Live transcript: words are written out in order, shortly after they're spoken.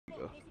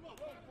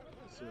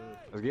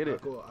Let's get it.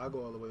 I'll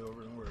go all the way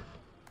over. Don't worry.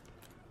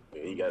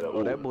 Yeah, he got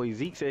Oh, that boy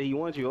Zeke said he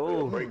wants you.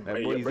 Oh,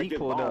 that boy Zeke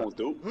pulled up.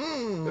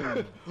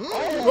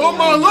 Oh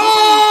my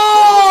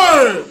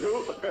Lord!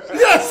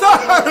 Yes,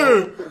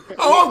 sir!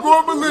 Oh, I'm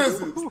going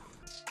ballistic.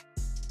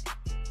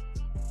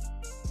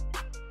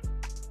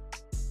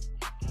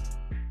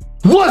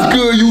 What's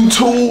good,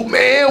 YouTube,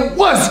 man?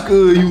 What's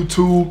good,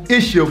 YouTube?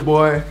 It's your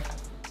boy,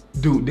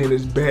 Duke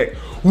Dennis, back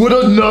with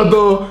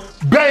another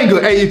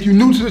banger. Hey, if you're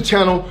new to the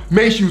channel,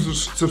 make sure you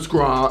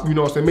subscribe. You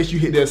know what I'm saying? Make sure you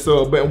hit that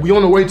sub button. We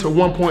on the way to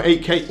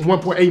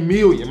 1.8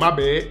 million. My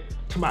bad.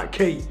 To my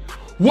K.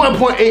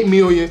 1.8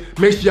 million.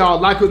 Make sure y'all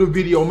like the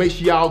video. Make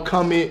sure y'all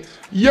comment.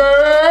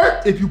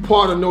 Yeah, if you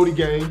part of Know the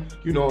Game.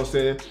 You know what I'm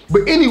saying?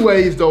 But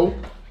anyways, though,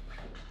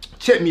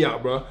 check me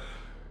out, bro.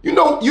 You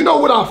know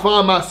what I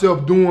find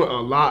myself doing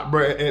a lot,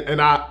 bro,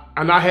 and I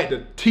had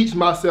to teach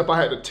myself,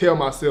 I had to tell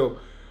myself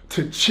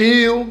to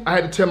chill, I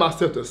had to tell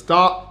myself to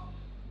stop.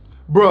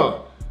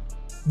 Bruh,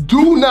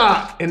 do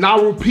not, and I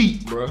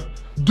repeat, bruh,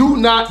 do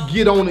not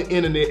get on the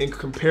internet and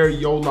compare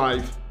your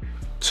life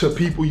to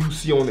people you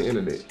see on the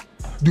internet.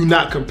 Do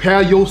not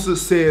compare your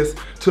success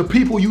to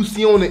people you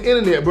see on the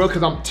internet, bruh,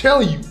 because I'm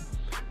telling you,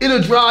 it'll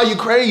drive you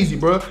crazy,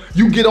 bro.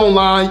 You get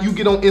online, you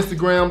get on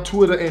Instagram,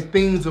 Twitter, and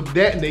things of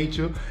that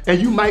nature,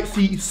 and you might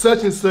see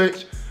such and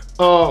such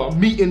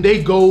meeting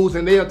their goals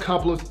and their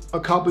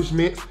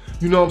accomplishments.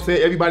 You know what I'm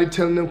saying? Everybody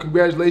telling them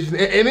congratulations,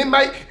 and it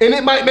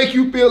might make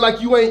you feel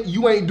like you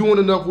ain't doing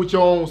enough with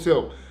your own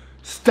self.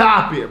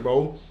 Stop it,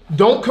 bro.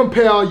 Don't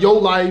compare your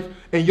life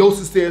and your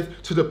success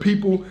to the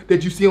people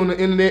that you see on the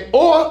internet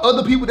or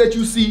other people that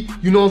you see,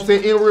 you know what I'm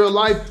saying, in real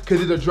life,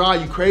 because it'll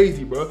drive you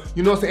crazy, bro.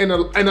 You know what I'm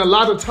saying? And a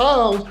lot of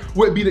times,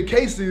 what be the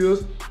case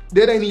is,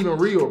 that ain't even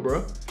real,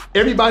 bro.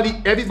 Everybody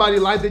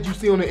life that you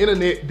see on the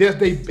internet, that's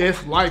their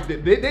best life.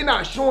 They're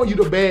not showing you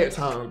the bad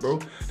times,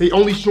 bro. They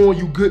only showing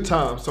you good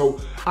times.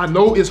 So I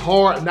know it's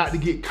hard not to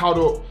get caught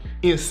up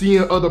in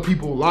seeing other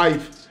people's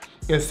life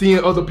and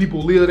seeing other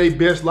people live their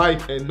best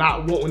life and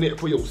not wanting it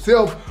for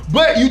yourself.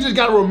 But you just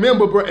gotta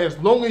remember, bro, as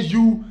long as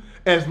you,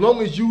 you know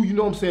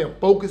what I'm saying,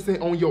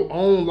 focusing on your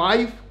own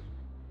life,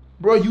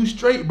 bro, you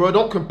straight, bro.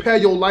 Don't compare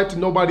your life to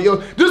nobody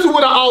else. This is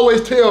what I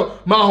always tell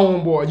my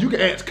homeboy. You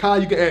can ask Kai,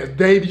 you can ask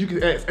David, you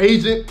can ask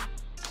Agent.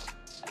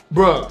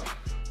 Bro,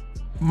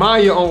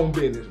 mind your own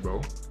business,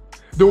 bro.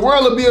 The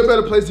world will be a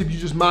better place if you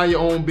just mind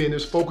your own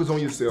business, focus on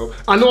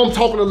yourself. I know I'm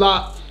talking a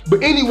lot,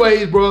 but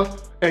anyways, bro,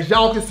 as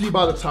y'all can see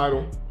by the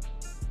title,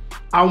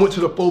 I went to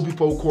the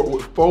 4v4 court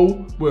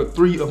with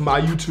 3 of my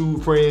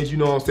YouTube friends, you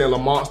know what I'm saying, La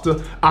Monster,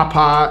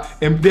 iPod,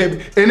 and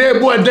that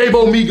boy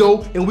Davo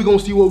Migo, and we gonna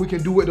see what we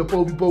can do at the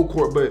 4v4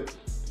 court. But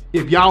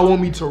if y'all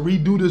want me to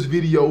redo this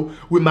video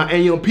with my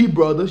AMP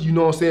brothers, you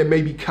know what I'm saying,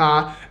 maybe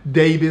Kai,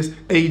 Davis,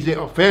 Agent,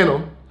 or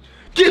Phantom,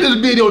 get this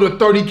video to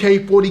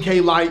 30K,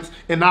 40K likes,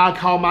 and I'll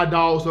call my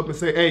dogs up and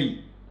say, hey,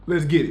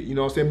 let's get it, you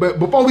know what I'm saying? But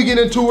before we get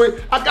into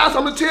it, I got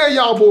something to tell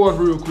y'all boys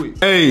real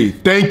quick. Hey,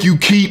 thank you,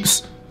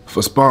 Keeps,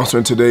 for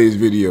sponsoring today's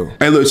video.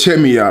 Hey, look, check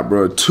me out,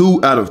 bro.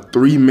 2 out of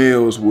 3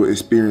 males will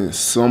experience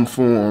some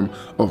form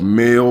of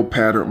male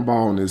pattern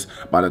baldness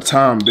by the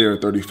time they're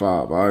 35,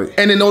 all right?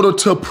 And in order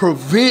to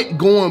prevent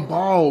going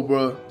bald,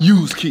 bro,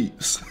 use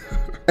Keeps.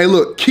 Hey,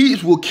 look,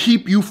 Keeps will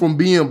keep you from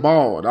being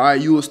bald, all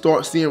right? You will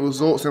start seeing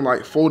results in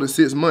like 4 to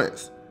 6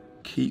 months.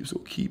 Keeps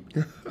will keep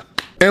you.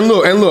 And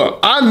look,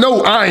 I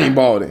know I ain't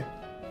balding.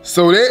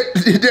 So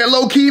that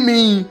low-key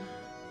mean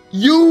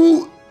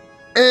you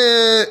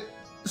and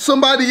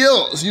somebody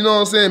else, you know what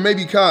I'm saying?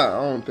 Maybe Kai.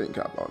 I don't think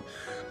Kai balding.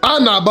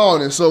 I'm not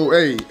balding, so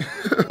hey.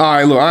 All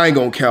right, look, I ain't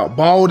gonna count.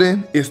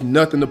 Balding is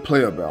nothing to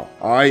play about,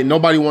 all right?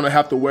 Nobody wanna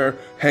have to wear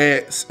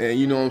hats and,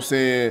 you know what I'm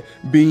saying,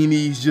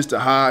 beanies just to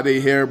hide their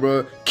hair,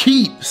 bro.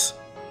 Keeps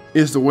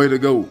is the way to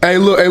go. Hey,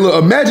 look,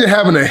 imagine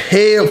having a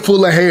head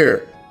full of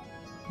hair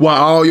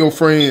while all your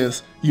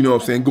friends, you know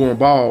what I'm saying, going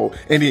bald,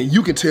 and then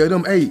you can tell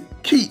them, hey,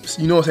 Keeps,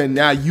 you know what I'm saying,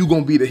 now you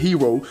gonna be the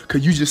hero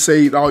because you just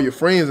saved all your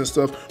friends and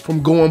stuff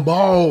from going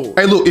bald.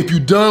 Hey, look, if you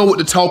done with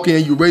the talking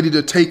and you ready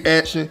to take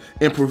action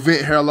and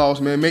prevent hair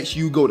loss, man, make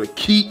sure you go to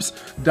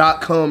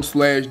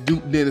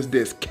keeps.com/Duke Dennis.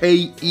 That's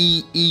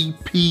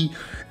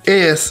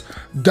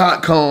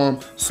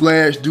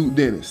KEEPS.com/Duke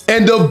Dennis.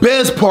 And the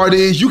best part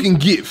is you can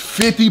get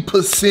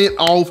 50%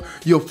 off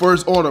your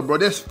first order, bro.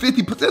 That's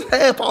 50%, that's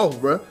half off,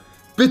 bro.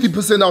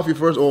 50% off your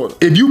first order.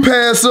 If you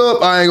pass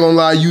up, I ain't gonna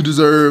lie, you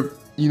deserve,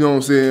 you know what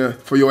I'm saying,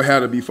 for your hair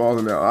to be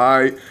falling out, all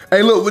right?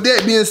 Hey, look, with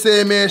that being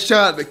said, man,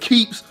 shout out to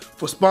Keeps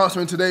for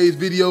sponsoring today's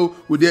video.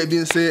 With that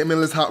being said, man,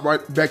 let's hop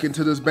right back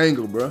into this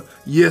banger, bro.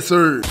 Yes,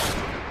 sir.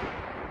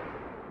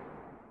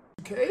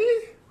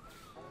 Okay.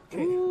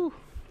 Ooh.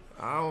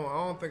 I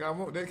don't think I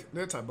want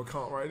that type of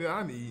comp right there.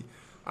 I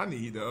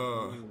need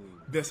the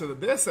best of the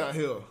best out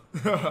here.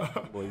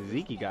 Boy,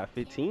 Zeke got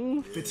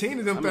 15. 15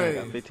 of them I things.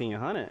 got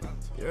 1500.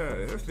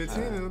 Yeah, that's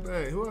 15 of them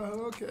things.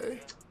 Okay.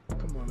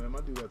 Come on, man.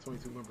 My dude got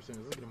 22 1%. Let's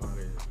get him out of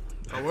here.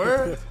 A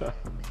word?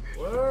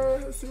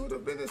 Word? Let's see what the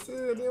business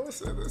is, then. Let's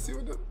see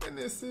what the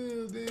business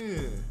is,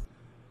 then.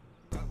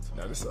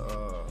 Now, this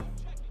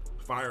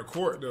fire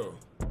court, though.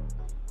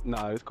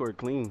 Nah, this court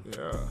clean.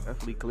 Yeah.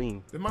 Definitely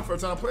clean. This is my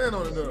first time playing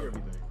on it though.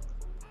 Everything.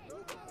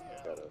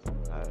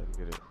 Alright,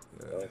 get it.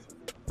 Yeah.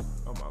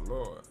 Oh my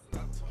lord.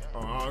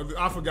 Oh,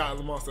 I forgot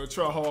Lamar said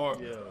try hard.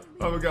 Yeah.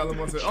 I forgot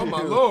Lamar said, oh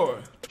my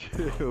lord.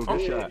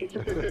 Good shot.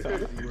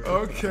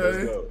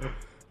 Okay.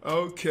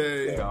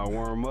 Okay. Gotta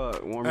warm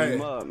up. Warm Hey.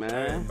 him up,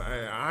 man.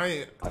 Hey, I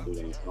ain't. I do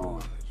these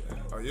going.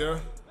 Oh yeah.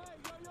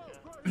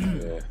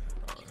 Yeah.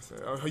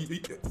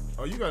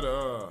 Oh, you got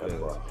a. That's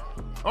right.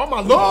 Oh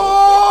my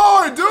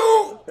lord,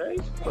 dude. Okay.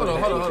 Hold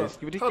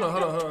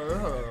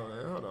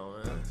on,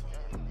 man.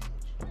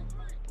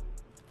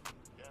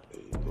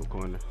 Go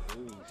corner.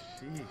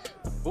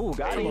 Sheesh. Ooh,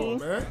 got Come on, him.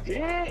 man.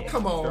 Yeah.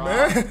 Come on,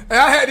 man. Hey,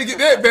 I had to get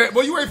that back.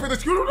 Boy, you ain't finna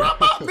screw it up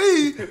about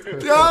me.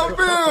 Y'all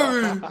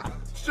feel me?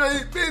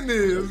 Straight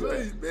business.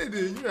 Straight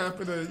business. You ain't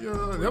finna, you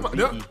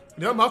know.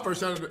 That's my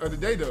first shot of the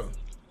day, though.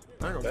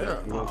 I ain't gonna care.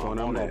 I'm going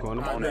corner. I'm going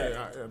corner. I on bet.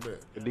 that. I bet.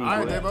 D, All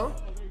right, boy.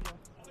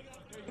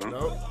 Devo.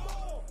 Nope.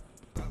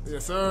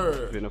 Yes,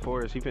 sir. Finna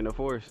force. He finna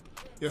force.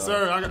 Yes,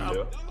 sir. I got.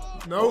 Yeah.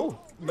 No.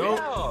 No.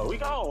 Yeah, we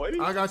gone, baby.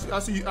 I got you. I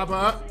see you.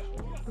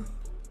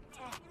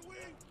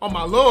 Oh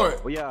my lord.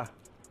 Oh, yeah.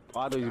 Oh,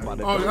 I thought you was about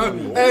to Oh, throw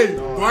me. hey,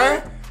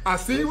 boy. I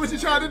see what you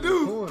tried to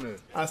do. Corner.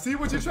 I see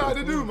what you tried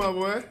to do, my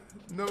boy.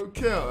 No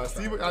cap. I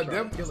see what I Try to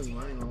definitely. kill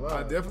him, I ain't gonna lie.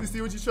 I definitely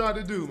see what you tried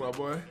to do, my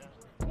boy.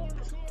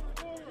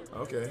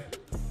 Okay.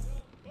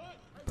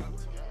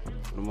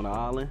 I'm on the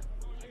island.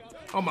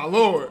 Oh my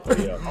lord.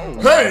 Yeah. Oh,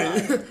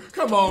 Hey,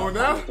 come on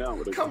now.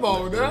 Come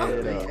on now.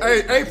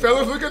 Hey,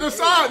 fellas, look at the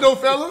side though,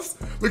 fellas.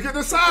 Look at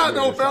the side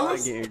though,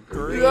 fellas. Getting You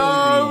crazy. know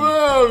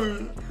what I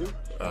mean?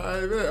 All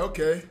right, man.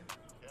 Okay.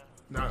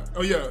 Nah.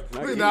 Oh yeah.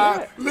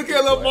 Look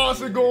at Lil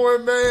Monster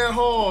going man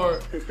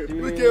hard.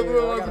 Look at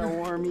Lil I gotta Monster.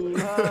 warm me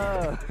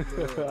up. He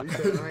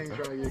said, I ain't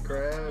trying to get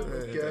crabs.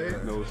 Okay.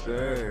 No,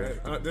 sir.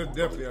 That's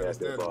definitely Pass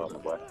that ball, understandable.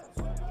 boy.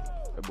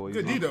 That boy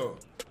Good D Z. though.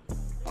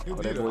 Good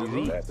D that boy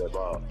though. Z. Pass that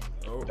ball.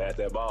 Oh. Pass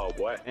that ball,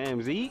 boy.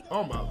 Damn, Z.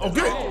 Oh my. Oh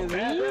good.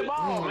 Pass that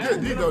ball, man.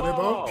 Good D though,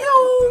 Ball. Devo.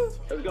 Pew!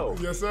 Let's go.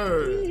 Yes,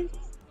 sir.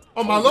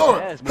 Oh my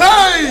lord! yes,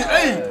 Hey!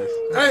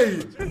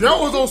 That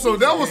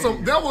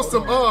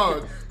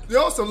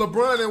was some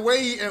LeBron and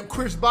Wade and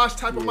Chris Bosh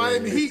type of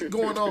Miami Heat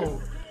going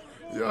on.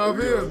 You know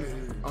what I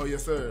mean? Oh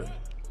yes, sir.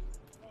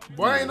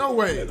 Boy, ain't no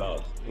way. That's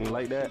all. You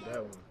like that?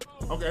 That one.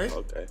 Okay.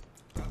 Okay.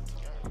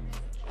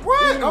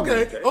 What?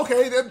 Okay.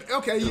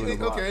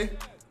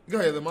 Go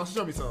ahead, Lamar.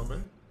 Show me something,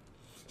 man.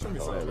 Show me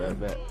something, man.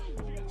 Bet.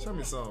 Show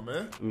me something,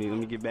 man. Let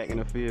me get back in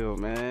the field,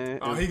 man.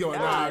 Oh, he going,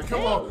 nah,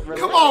 come on,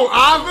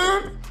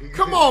 Ivan.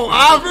 Come on,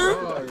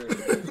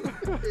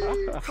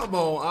 Ivan. Come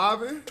on,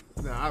 Ivan.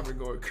 Nah, Ivan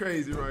going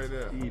crazy right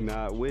now. He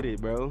not with it,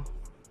 bro.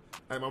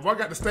 Hey, my boy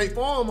got the State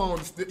Farm on.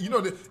 You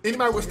know,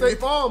 anybody with State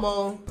Farm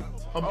on.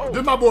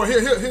 This my boy.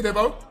 Here, that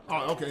bro.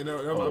 Oh, okay,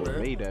 no, that's my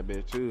bad. Made that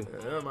bitch too. Yeah,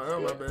 that's my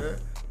bad.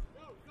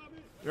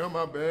 That's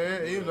my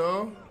bad, you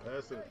know.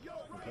 Pass it.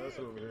 Pass it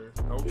over here.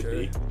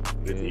 Okay.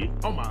 Good D.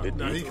 Oh my, Good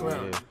nah, D. he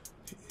clown. Yeah.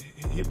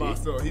 He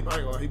bossed up. He ain't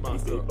gonna. He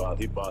bossed up.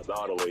 He bossed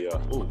all the way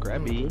up. Ooh,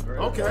 grabby.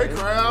 Okay,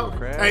 crowd.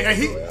 Crowd. Hey,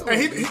 he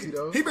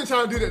been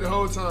trying to do that the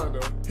whole time though.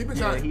 He been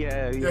trying. he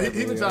had he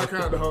been trying to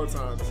crowd the whole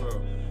time.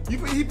 So he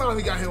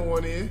finally got him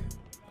one in.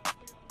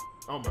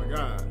 Oh my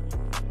god.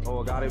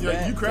 Oh, I got it Yeah,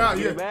 back. you crowd.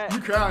 Get it Yeah, back. you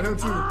crowd him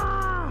too.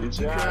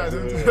 You Crowd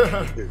him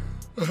too.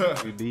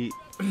 You deep.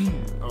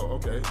 Oh,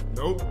 okay.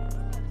 Nope.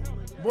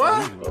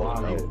 What?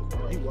 Wow.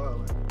 He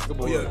wildin'. Good Oh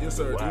boy. yeah, yes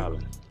sir, Wow.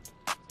 dude.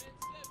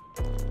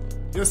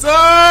 Yes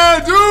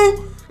sir, dude.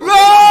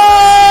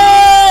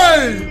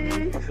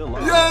 Right! Good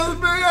luck. Yes,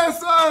 man, yes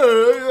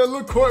sir. Yeah, a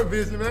little court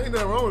vision, man. Ain't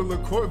nothing wrong with a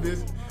little court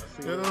vision.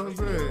 You know what I'm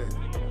saying?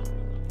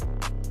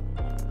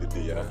 Good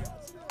D, yeah.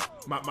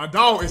 My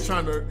dog is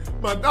trying to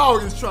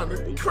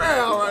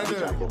crowd right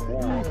now.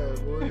 Yeah,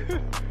 boy.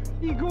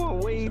 He going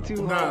way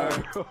too Nah,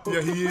 hard.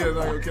 yeah, he is.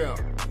 I don't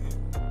count.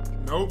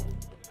 Nope.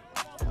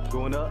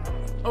 Going up.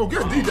 Oh,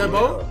 good D, that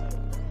bro.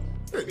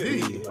 Good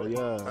D. Oh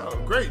yeah. Oh,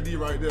 great D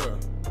right there.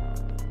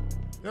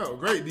 Yo,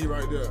 great D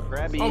right there.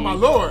 Grabby. Oh my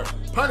lord.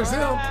 Punish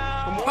him.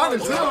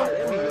 Punish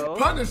There we him. go.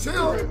 Punish him.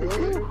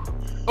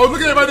 Oh,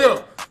 look at it right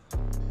there.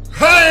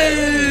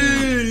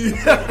 Hey!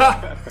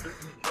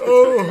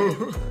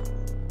 Oh.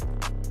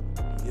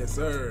 Yes,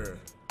 sir.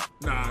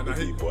 Nah,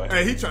 he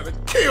trying to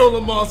kill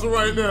the monster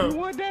right now.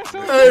 What that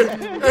so?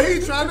 Hey,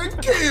 he trying to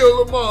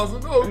kill the monster.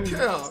 No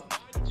cap.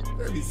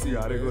 Let me see,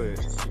 Yeah, they man. good.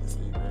 Let me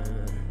see,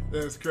 man.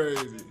 That's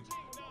crazy.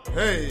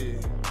 Hey.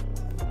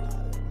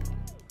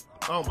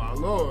 Oh my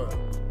lord.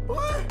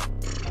 What?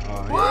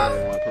 Oh, What? He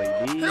don't want to play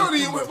D. He don't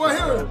even. What?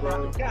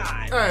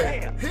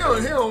 Hey, he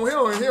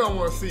don't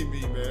want to see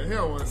me, man. He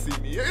don't want to see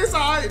me. It's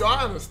alright though.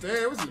 I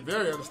understand. This is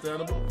very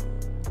understandable.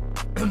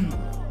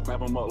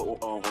 Clap him up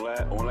on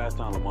last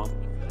time, Lamar. Okay,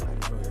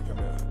 come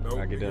here. Nope.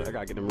 I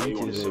gotta get them you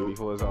wanna reaches in shoot?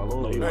 before it's all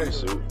over. You Hey. want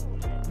to shoot?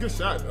 Good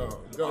shot, though.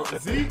 Yo,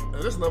 see,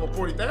 this level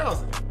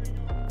 40,000.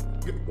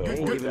 Good.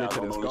 Ain't giving it to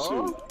the on the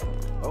skull. shoot.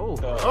 Oh.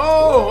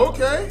 Oh,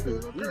 okay.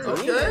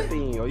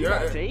 Okay. Oh, you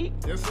got tape?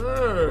 Yes,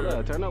 sir.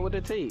 Yeah, turn up with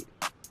the tape.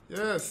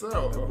 Yes, sir.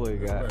 boy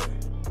got- Hey.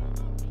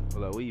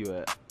 Hold up, where you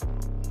at?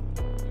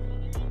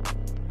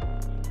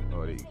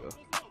 Oh, there you go.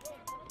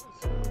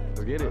 Let's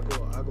get it.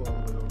 I go over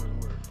there.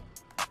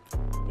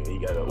 Yeah, he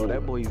got a Oh,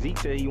 that boy Zeke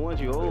said he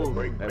wants you. Oh,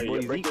 that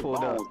boy break Zeke your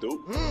pulled up. bones, dude.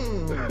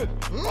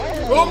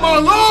 Oh my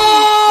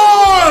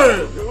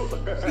Lord!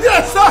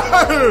 Yes,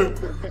 sir!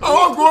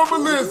 Oh, I'm going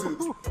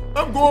ballistics.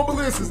 I'm going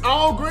ballistics.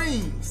 All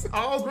greens.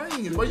 All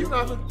greens. But you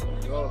not.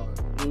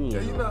 Yeah,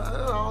 you know,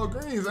 all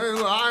greens.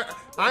 I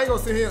ain't gonna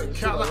sit here and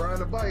count like. Riding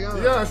the bike, huh?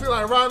 Yeah, I feel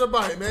like riding a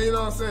bike, man. You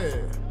know what I'm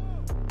saying?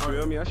 Oh,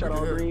 yeah, I mean, I shot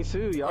all greens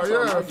too. Y'all Oh saw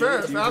yeah, my fast.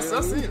 jersey, I you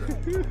see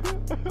feel me?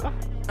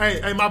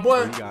 it. Hey, my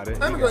boy. You got it.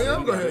 Let me You go. got Yeah, it. let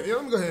me go ahead. Yeah,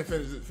 let me go ahead and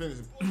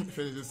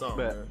finish this song,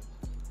 Bet. man.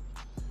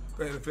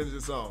 Go ahead and finish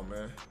this song,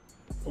 man.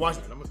 Watch.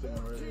 I'm gonna stand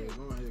right here.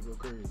 Go ahead and go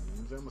crazy.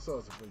 I'm a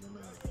salsa for you,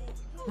 man.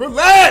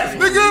 Relax,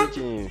 nigga.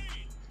 Reaching.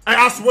 Hey,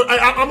 I swear. Hey,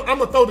 I'm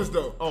gonna throw this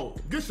though. Oh,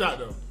 good shot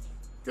though.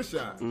 Good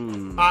shot.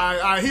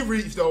 He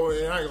reached though,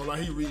 and I ain't gonna lie,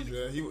 he reached,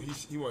 man. He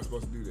wasn't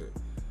supposed to do that.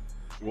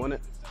 You want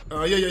it?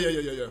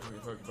 Yeah.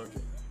 Fuck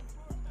it.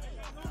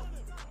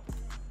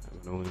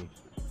 No.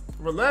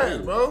 Relax,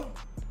 bro.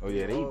 Oh,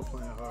 yeah, they. All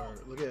playing hard.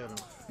 Look at him.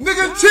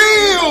 Nigga,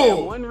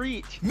 chill. One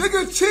reach.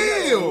 Nigga,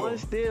 chill. One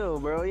still,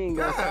 bro. He ain't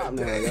got to stop God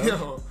now,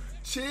 yo. damn.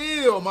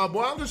 Chill, my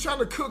boy. I'm just trying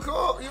to cook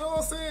up. You know what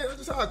I'm saying? I'm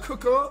just trying to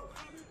cook up.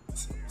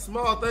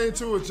 Small thing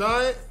to a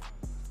giant.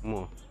 Come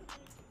on.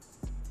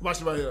 Watch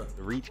it right here.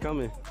 The reach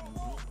coming.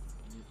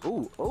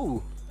 Ooh.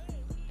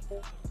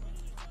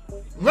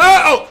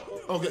 Man, oh,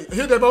 okay.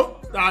 Hit that, bro.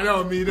 Nah, that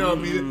was me.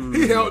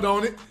 He held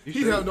on it.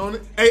 He held on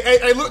it.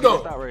 Hey, look though.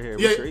 Stop right here.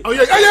 Yeah. Straight. Oh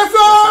yeah. Hey, yes,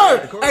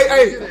 sir.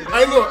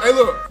 Hey,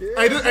 look.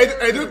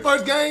 Hey, this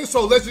first game,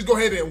 so let's just go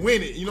ahead and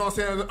win it. You know what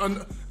I'm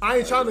saying? I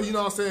ain't trying to, you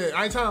know what I'm saying?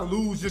 I ain't trying to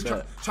lose, just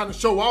trying to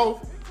show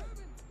off.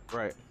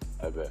 Right.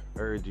 I bet.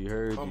 Heard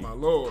you. Oh my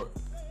Lord.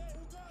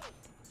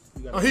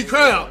 Oh, he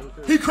crowd.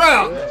 Okay.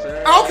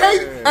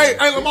 Hey,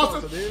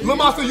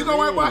 Lamasta, you know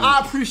what, bro?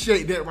 I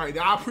appreciate that right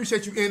there. I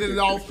appreciate you ending it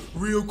off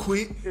real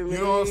quick. You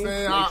know what I'm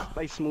saying?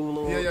 Like smooth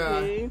little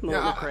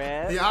Yeah,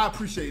 crab. I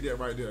appreciate that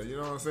right there. You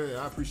know what I'm saying?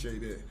 I appreciate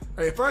that.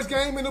 Hey, first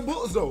game in the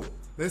books though.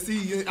 Let's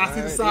see. I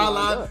see the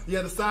sideline.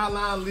 Yeah, the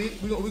sideline lit.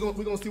 We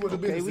gonna see what the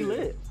business we is.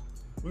 lit.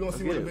 We gonna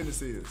see what the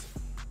business is.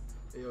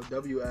 Yo,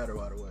 W Adder,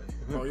 by the way.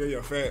 Oh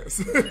yeah,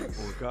 fast.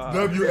 Oh, God.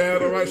 W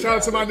Ad, all right. Shout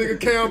out to my nigga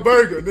Cam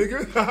Burger,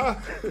 nigga.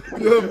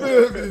 You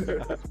feel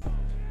me?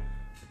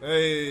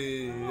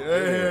 Hey.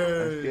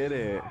 Let's get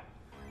it.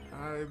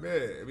 I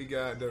bet we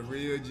got the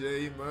real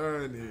J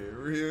Money.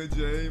 Real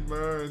J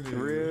Money.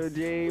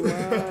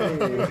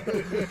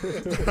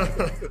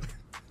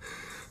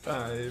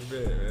 I bet,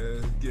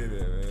 man. Let's get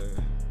it,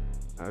 man.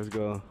 Let's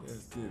go.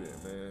 Let's get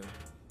it, man.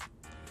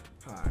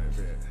 I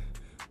bet.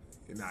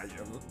 Nah,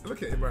 yeah,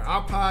 look at it, bro.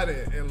 Our pod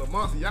and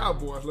Lamont, y'all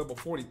boys level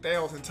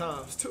 40,000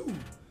 times too.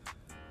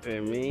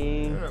 I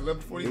mean, Yeah,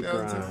 level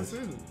 40,000 times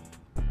too.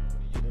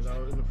 And I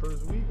was in the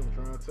first week, I'm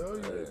trying to tell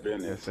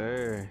you. yes,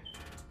 sir.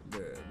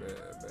 Bad.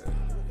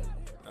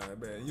 Alright,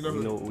 man. You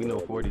know We know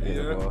 40 did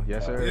Yeah. the ball.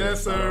 Yes, sir.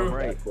 Yes, sir. All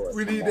right.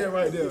 We need that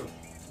right there.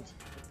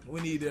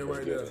 We need that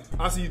right there.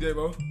 I see you,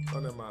 Davo. Oh,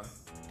 never mind.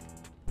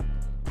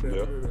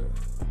 Yeah.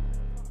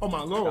 Oh,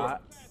 my Lord.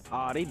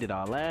 Oh, they did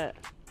all that.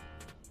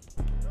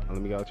 Oh,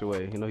 let me get out your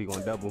way. You know he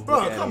gonna double. Bro,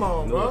 Look at come him.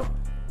 on, Know bro. it.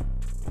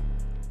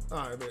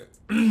 All right,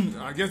 man.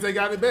 I guess they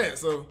got it back,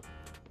 so.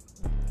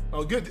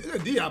 Oh, good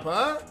D-Hop,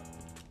 huh?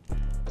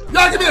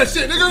 Y'all give me that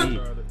shit, nigga.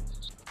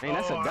 Man,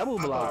 that's a double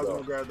I thought I block. was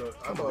gonna grab the. I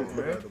thought I was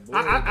gonna grab the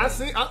board.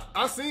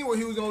 I seen what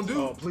he was gonna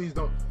do. Oh, please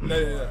don't.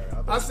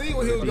 Yeah. I seen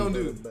what he was gonna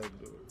do.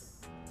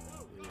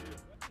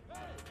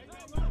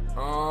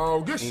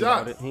 Oh, good He ain't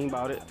shot. about it. He ain't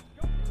about it.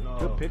 No,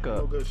 Good pickup.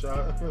 No good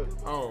shot.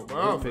 Oh,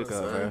 bro. Good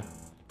pickup, man.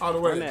 All the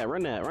Run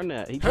way.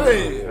 that. He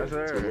Hey. Yes,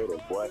 sir.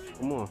 Little boy.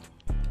 Come on.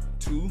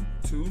 Two.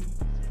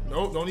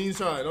 Nope, don't even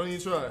try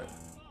it.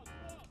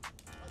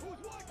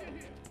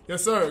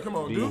 Yes, sir. Come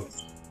on, D. dude.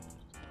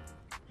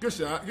 Good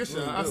shot.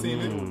 I seen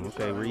it.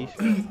 Okay, Reese.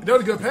 That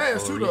was a good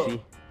pass, too, though. Reese.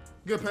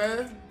 Good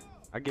pass.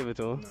 I give it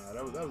to him. Nah,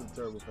 that was a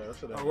terrible pass.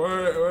 Should Oh, have.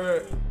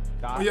 word.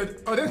 Dot. Oh, yeah.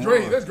 Oh, that's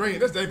green. That's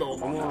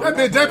Davo. on. That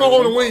bitch Davo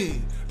on the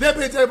wing. That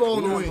bitch Davo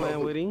on the I'm playing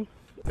wing. with him.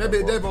 That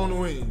bitch Davo on the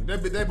wing.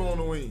 That bitch Davo on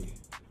the wing.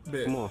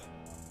 Bet. Come on.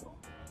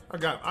 I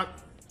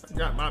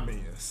got my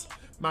mans.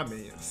 My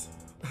mans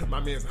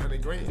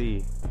 100 grand.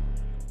 D.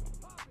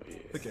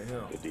 Look at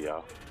him. Good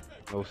deal.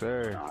 No,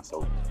 sir. Nah,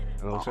 so.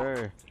 No,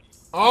 sir.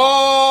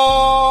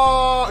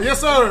 Oh,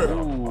 yes, sir.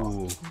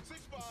 Ooh.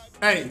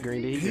 Hey,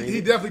 Green D, he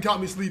definitely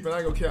caught me sleeping. I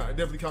ain't gonna count. He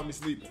definitely caught me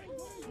sleeping.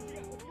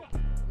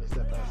 Let's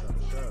step outside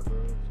the shot, bro.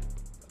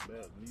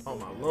 Oh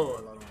my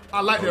Lord. I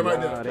like that right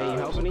Nah, they there. ain't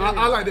helping him.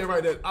 I like that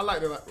right there. I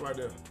like that right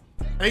there.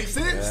 8-6.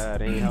 Yeah,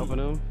 they ain't helping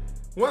him.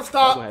 One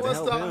stop. I'm gonna One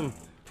have to help stop. him.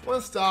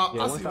 One stop.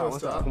 Yeah, I one see stop. one One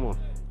stop. stop. Come on.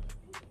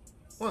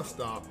 One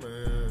stop,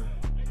 man.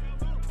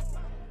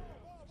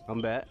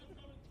 I'm back.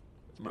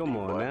 Come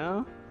on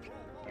now.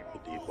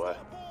 Good deal, boy.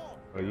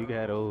 Oh, you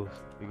got those.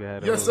 You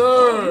got those. Yes,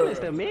 sir.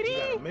 Missed a midi?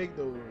 Gotta make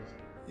those.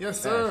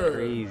 Yes, That's sir.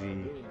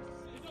 crazy.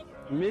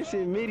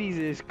 Missing middies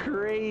is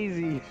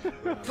crazy.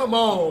 Come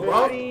on,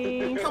 bro.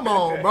 Come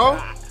on, bro.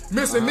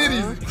 Missing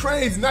middies is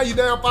crazy. Now you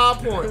down 5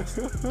 points.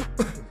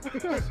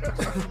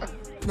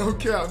 No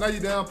cap. Now you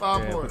down 5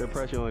 Yeah, put points. the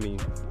pressure on him.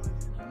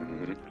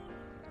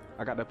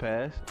 I got the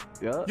pass.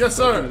 Yup. Yes,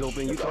 sir. You was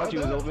open. You thought you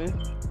was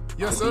open.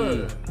 Yes,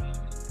 sir.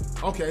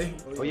 Okay.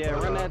 Oh yeah,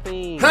 run that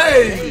thing.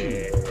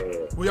 Hey!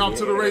 We off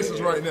to the races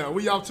right now.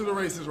 We up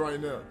 7.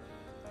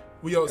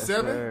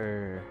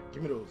 Sir.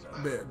 Give me those.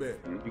 Bet.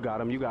 You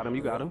got him. You got him.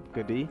 You got him.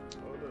 Good D.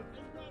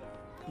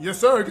 Yes,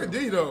 sir. Good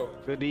D though.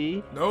 Good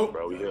D. Nope.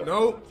 Bro, yeah.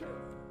 Nope.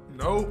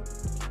 No.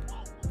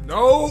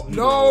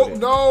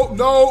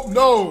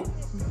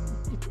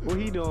 What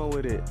he doing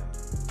with it?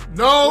 What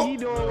No. he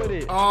doing with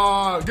it?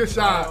 Good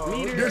shot.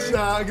 Oh, Good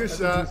shot. That's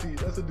a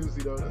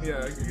doozy though. That's a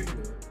Yeah. doozy.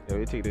 Yeah,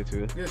 we take that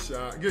too.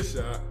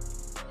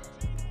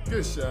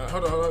 Good shot.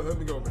 Hold on. Let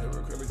me go over here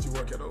real quick. Let you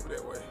work it over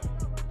that way.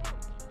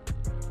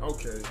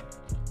 Okay.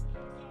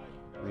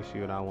 Let me see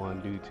what I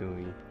want to do to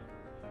him.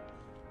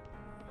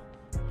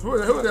 Who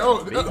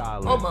that? Big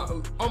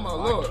Island. Oh my I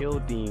lord.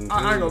 killed him.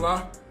 I ain't gonna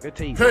lie. Good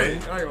take. Hey,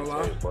 boy. I ain't gonna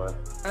lie. Boy,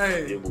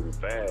 Hey. you moving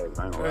fast.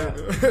 I ain't gonna lie.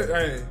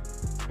 Hey.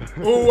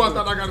 Oh, I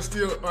thought I got to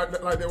steal like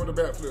that with a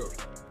backflip.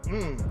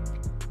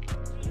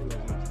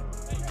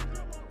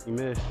 You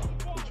missed.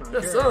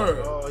 Yes,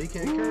 sir. Oh, he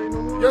can't carry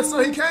no more. Yes,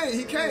 sir. He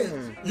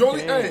can't. You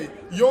only.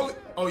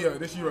 Oh yeah,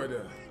 that's you right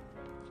there.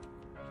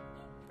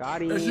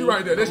 Got him. That's you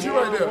right there. That's you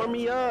right there. Warm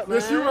me up, man.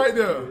 That's you right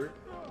there.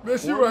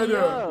 That's you Warm right me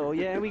there. up. Oh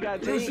yeah, we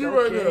got That's tape. you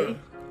right Okay.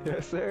 there.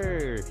 Yes,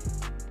 sir.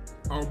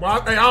 Oh,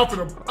 but hey, I'm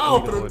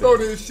finna throw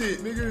this shit,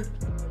 nigga.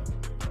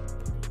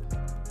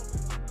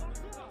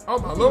 Oh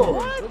my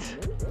lord.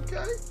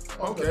 Okay.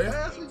 Okay.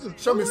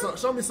 Show me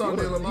something,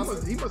 Lil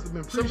Massa. He must have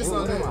been Show me preaching.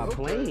 something. What am I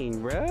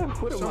playing, bro?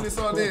 What am Show I me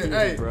something. playing,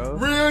 Hey, bro?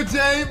 Real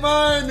J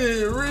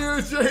Money.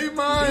 Real J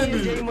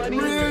Money. J Money.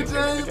 Real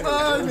J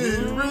Money.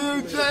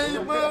 Real J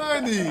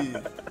Money.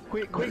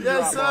 Quick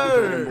Yes, drop off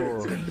sir. on the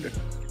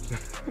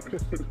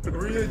board.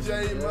 Real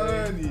J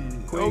Money.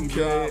 Quick Okay.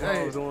 drop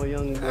Hey, offs on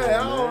young boy, hey, I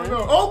don't man.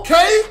 know.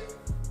 Okay.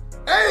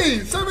 Hey,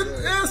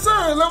 yes,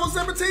 sir. Level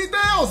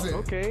 17,000.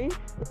 Okay.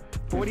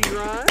 40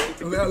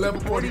 grind. Level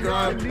 40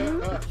 grind.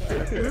 Dude. Hey,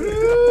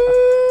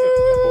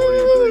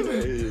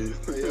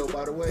 yo,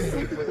 by the way,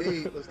 8 for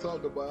 8. Let's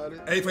talk about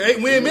it. 8 for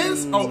 8 win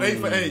minutes? Oh, 8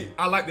 for 8.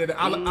 I like that.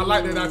 I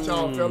like that out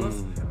y'all,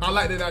 fellas. I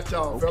like that out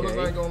y'all, fellas.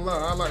 I ain't gonna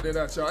lie. I like that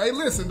out y'all. Hey,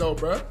 listen though,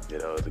 bruh. You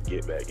know, it's a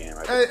get back in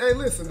right Hey,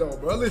 listen though,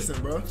 bro.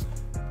 Listen, bro.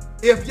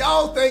 If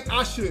y'all think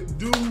I should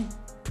do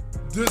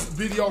this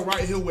video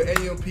right here with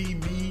AMP,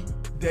 me,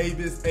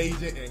 Davis,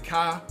 Agent, and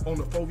Kai on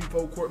the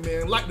 4v4 court,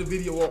 man, like the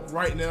video up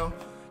right now.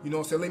 You know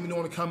what I'm saying? Let me know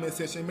in the comment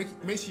section. Make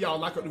sure y'all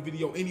like up the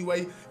video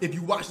anyway. If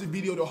you watch the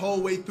video the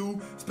whole way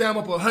through, spam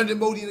up 100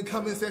 emoji in the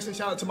comment section.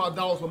 Shout out to my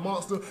dogs for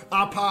Monster,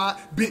 iPod,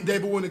 Big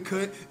Dable in the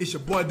cut. It's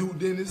your boy Dude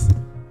Dennis.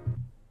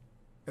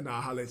 And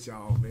I'll holler at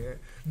y'all, man.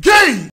 Game!